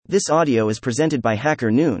This audio is presented by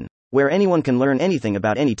Hacker Noon, where anyone can learn anything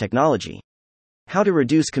about any technology. How to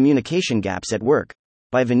Reduce Communication Gaps at Work,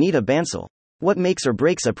 by Vinita Bansal. What makes or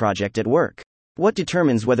breaks a project at work? What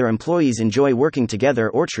determines whether employees enjoy working together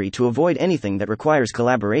or try to avoid anything that requires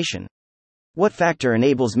collaboration? What factor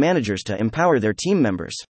enables managers to empower their team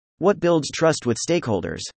members? What builds trust with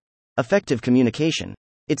stakeholders? Effective communication.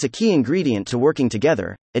 It's a key ingredient to working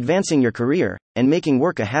together, advancing your career, and making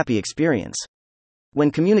work a happy experience. When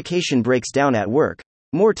communication breaks down at work,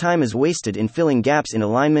 more time is wasted in filling gaps in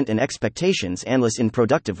alignment and expectations and less in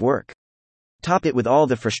productive work. Top it with all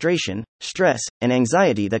the frustration, stress, and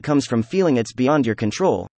anxiety that comes from feeling it's beyond your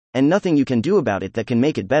control, and nothing you can do about it that can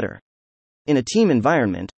make it better. In a team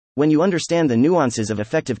environment, when you understand the nuances of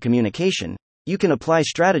effective communication, you can apply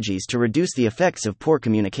strategies to reduce the effects of poor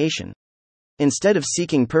communication. Instead of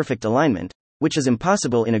seeking perfect alignment, which is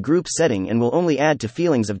impossible in a group setting and will only add to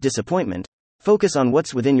feelings of disappointment, focus on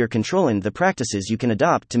what's within your control and the practices you can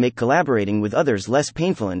adopt to make collaborating with others less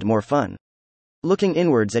painful and more fun. Looking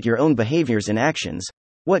inwards at your own behaviors and actions,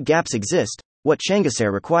 what gaps exist, what changes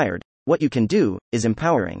are required, what you can do, is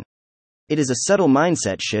empowering. It is a subtle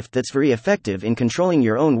mindset shift that's very effective in controlling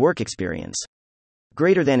your own work experience.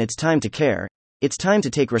 Greater than it's time to care, it's time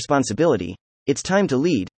to take responsibility, it's time to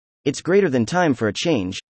lead, it's greater than time for a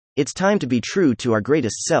change, it's time to be true to our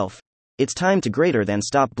greatest self, it's time to greater than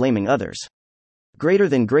stop blaming others. Greater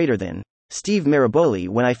than, Steve Maraboli.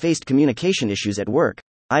 When I faced communication issues at work,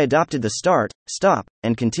 I adopted the start, stop,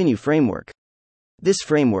 and continue framework. This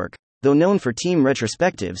framework, though known for team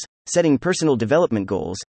retrospectives, setting personal development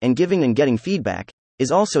goals, and giving and getting feedback,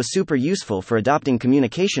 is also super useful for adopting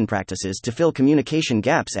communication practices to fill communication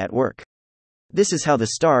gaps at work. This is how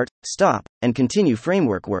the start, stop, and continue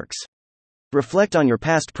framework works. Reflect on your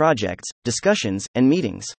past projects, discussions, and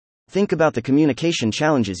meetings. Think about the communication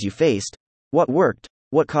challenges you faced, what worked,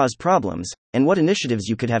 what caused problems, and what initiatives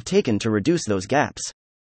you could have taken to reduce those gaps.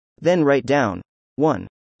 Then write down 1.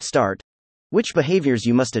 Start. Which behaviors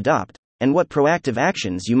you must adopt, and what proactive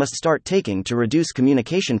actions you must start taking to reduce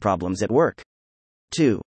communication problems at work.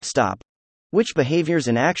 2. Stop. Which behaviors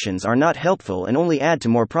and actions are not helpful and only add to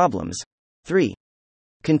more problems. 3.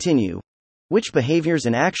 Continue. Which behaviors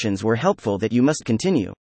and actions were helpful that you must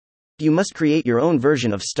continue. You must create your own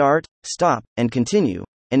version of start, stop, and continue,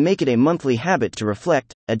 and make it a monthly habit to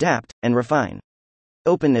reflect, adapt, and refine.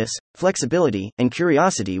 Openness, flexibility, and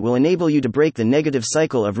curiosity will enable you to break the negative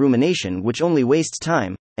cycle of rumination which only wastes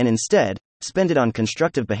time, and instead, spend it on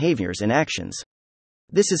constructive behaviors and actions.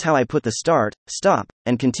 This is how I put the start, stop,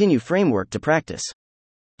 and continue framework to practice.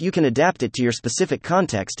 You can adapt it to your specific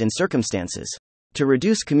context and circumstances. To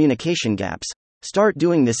reduce communication gaps, start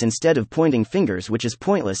doing this instead of pointing fingers, which is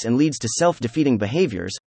pointless and leads to self-defeating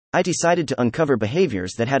behaviors. I decided to uncover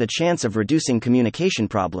behaviors that had a chance of reducing communication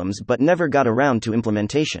problems but never got around to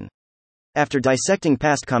implementation. After dissecting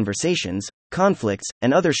past conversations, conflicts,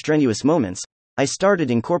 and other strenuous moments, I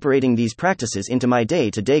started incorporating these practices into my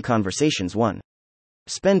day-to-day conversations. 1.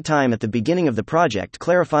 Spend time at the beginning of the project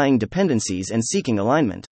clarifying dependencies and seeking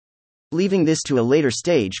alignment. Leaving this to a later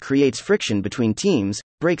stage creates friction between teams,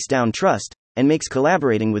 breaks down trust, and makes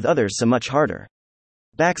collaborating with others so much harder.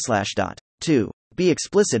 2. Be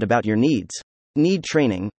explicit about your needs. Need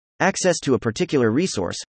training, access to a particular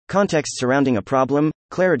resource, context surrounding a problem,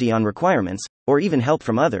 clarity on requirements, or even help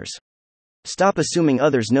from others. Stop assuming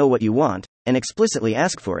others know what you want, and explicitly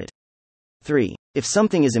ask for it. 3. If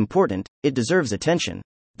something is important, it deserves attention.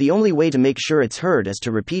 The only way to make sure it's heard is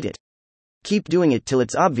to repeat it. Keep doing it till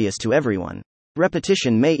it's obvious to everyone.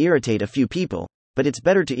 Repetition may irritate a few people, but it's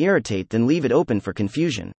better to irritate than leave it open for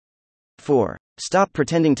confusion. 4. Stop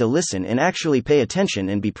pretending to listen and actually pay attention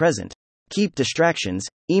and be present. Keep distractions,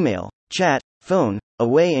 email, chat, phone,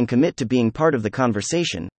 away and commit to being part of the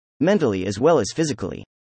conversation, mentally as well as physically.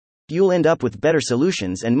 You'll end up with better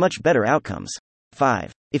solutions and much better outcomes.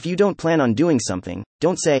 5. If you don't plan on doing something,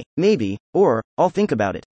 don't say, maybe, or, I'll think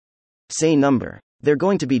about it. Say number. They're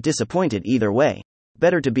going to be disappointed either way.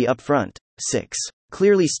 Better to be upfront. 6.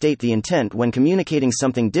 Clearly state the intent when communicating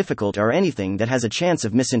something difficult or anything that has a chance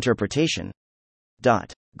of misinterpretation.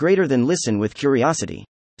 Greater than listen with curiosity.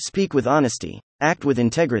 Speak with honesty. Act with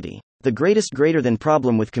integrity. The greatest greater than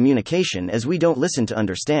problem with communication is we don't listen to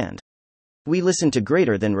understand. We listen to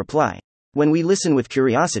greater than reply. When we listen with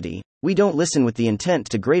curiosity, we don't listen with the intent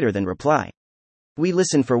to greater than reply. We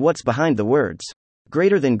listen for what's behind the words.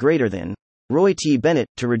 Greater than. Roy T. Bennett.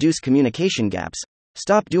 To reduce communication gaps,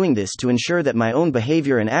 stop doing this to ensure that my own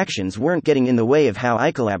behavior and actions weren't getting in the way of how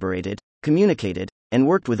I collaborated, communicated, and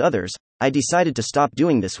worked with others. I decided to stop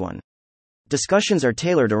doing this. 1. Discussions are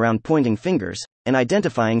tailored around pointing fingers and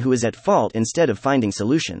identifying who is at fault instead of finding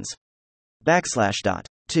solutions.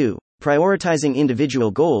 2. Prioritizing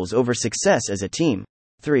individual goals over success as a team.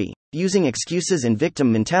 3. Using excuses and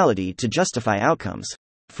victim mentality to justify outcomes.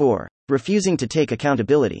 4. Refusing to take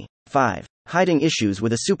accountability. 5. Hiding issues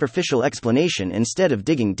with a superficial explanation instead of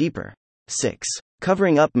digging deeper. 6.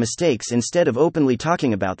 Covering up mistakes instead of openly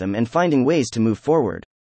talking about them and finding ways to move forward.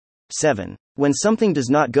 7. When something does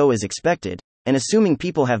not go as expected, and assuming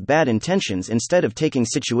people have bad intentions instead of taking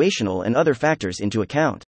situational and other factors into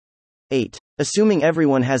account. 8. Assuming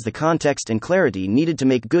everyone has the context and clarity needed to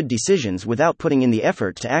make good decisions without putting in the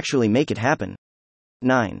effort to actually make it happen.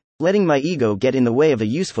 9. Letting my ego get in the way of a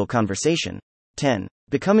useful conversation. 10.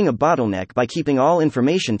 Becoming a bottleneck by keeping all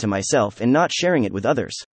information to myself and not sharing it with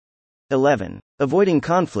others. 11. Avoiding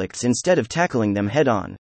conflicts instead of tackling them head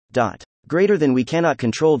on. Greater than we cannot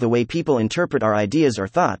control the way people interpret our ideas or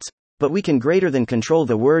thoughts, but we can greater than control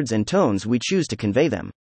the words and tones we choose to convey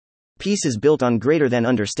them. Peace is built on greater than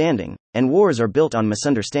understanding, and wars are built on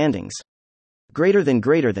misunderstandings. Greater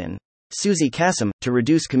than. Susie Kassem. To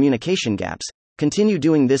reduce communication gaps, continue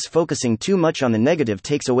doing this. Focusing too much on the negative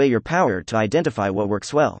takes away your power to identify what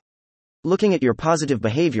works well. Looking at your positive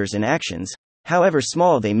behaviors and actions, however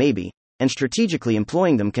small they may be, and strategically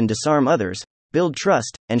employing them can disarm others, build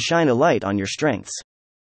trust, and shine a light on your strengths.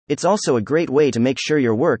 It's also a great way to make sure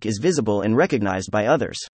your work is visible and recognized by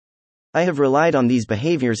others. I have relied on these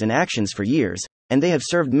behaviors and actions for years, and they have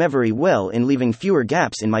served me very well in leaving fewer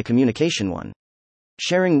gaps in my communication. 1.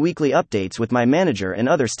 Sharing weekly updates with my manager and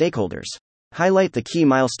other stakeholders. Highlight the key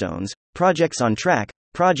milestones, projects on track,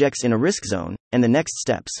 projects in a risk zone, and the next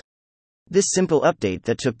steps. This simple update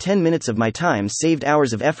that took 10 minutes of my time saved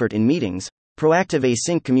hours of effort in meetings. Proactive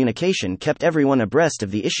async communication kept everyone abreast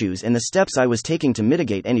of the issues and the steps I was taking to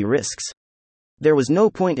mitigate any risks. There was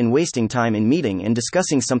no point in wasting time in meeting and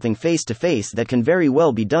discussing something face-to-face that can very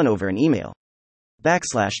well be done over an email.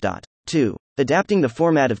 2. Adapting the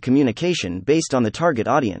format of communication based on the target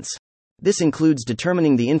audience. This includes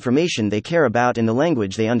determining the information they care about in the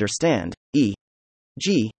language they understand,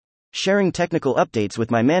 e.g., sharing technical updates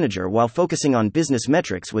with my manager while focusing on business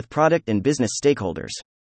metrics with product and business stakeholders.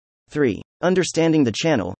 3. Understanding the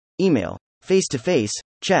channel, email, face-to-face,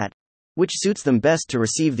 chat, which suits them best to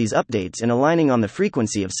receive these updates and aligning on the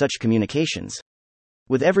frequency of such communications.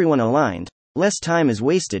 With everyone aligned, less time is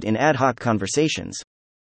wasted in ad hoc conversations.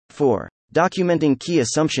 4. Documenting key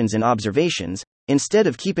assumptions and observations, instead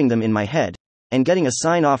of keeping them in my head, and getting a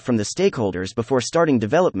sign-off from the stakeholders before starting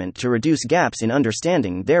development to reduce gaps in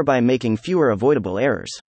understanding, thereby making fewer avoidable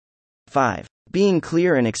errors. 5. Being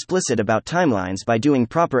clear and explicit about timelines by doing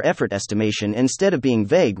proper effort estimation instead of being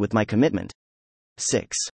vague with my commitment.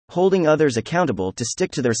 6. Holding others accountable to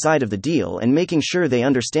stick to their side of the deal and making sure they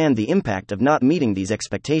understand the impact of not meeting these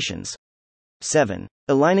expectations. 7.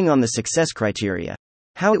 Aligning on the success criteria.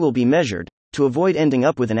 How it will be measured, to avoid ending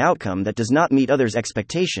up with an outcome that does not meet others'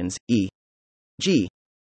 expectations, e.g.,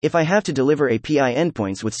 if I have to deliver API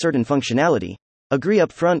endpoints with certain functionality, agree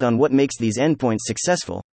up front on what makes these endpoints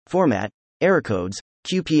successful, format, error codes,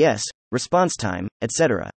 QPS, response time,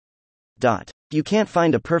 etc. You can't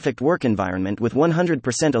find a perfect work environment with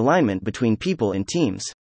 100% alignment between people and teams.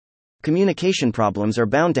 Communication problems are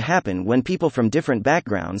bound to happen when people from different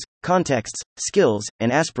backgrounds, contexts, skills,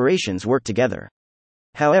 and aspirations work together.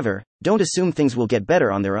 However, don't assume things will get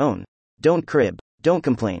better on their own. Don't crib, don't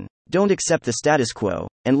complain, don't accept the status quo,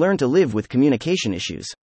 and learn to live with communication issues.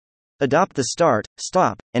 Adopt the start,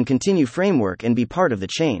 stop, and continue framework and be part of the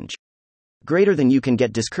change. Greater than. You can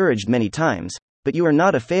get discouraged many times, but you are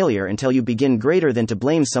not a failure until you begin greater than to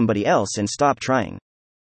blame somebody else and stop trying.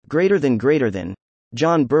 Greater than.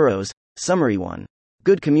 John Burroughs. Summary 1.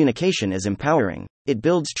 Good communication is empowering. It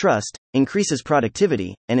builds trust, increases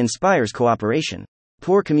productivity, and inspires cooperation.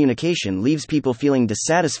 Poor communication leaves people feeling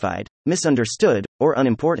dissatisfied, misunderstood, or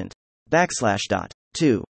unimportant.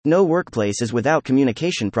 2. No workplace is without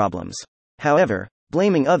communication problems. However,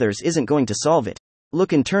 blaming others isn't going to solve it.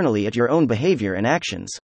 Look internally at your own behavior and actions.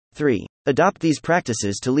 3. Adopt these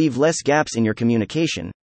practices to leave less gaps in your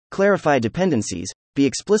communication. Clarify dependencies, be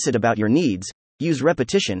explicit about your needs, use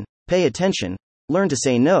repetition, pay attention, learn to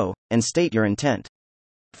say no, and state your intent.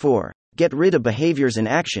 4. Get rid of behaviors and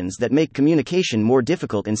actions that make communication more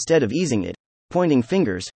difficult instead of easing it, pointing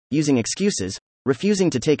fingers, using excuses, refusing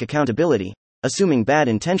to take accountability, assuming bad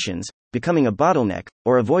intentions, becoming a bottleneck,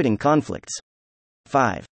 or avoiding conflicts.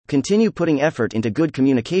 5. Continue putting effort into good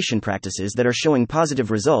communication practices that are showing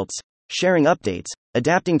positive results, sharing updates,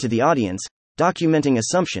 adapting to the audience, documenting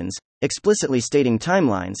assumptions, explicitly stating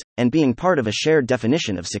timelines, and being part of a shared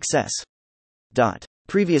definition of success.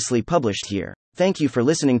 Previously published here. Thank you for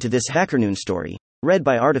listening to this HackerNoon story, read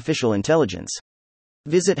by Artificial Intelligence.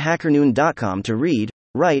 Visit hackerNoon.com to read,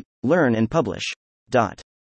 write, learn, and publish.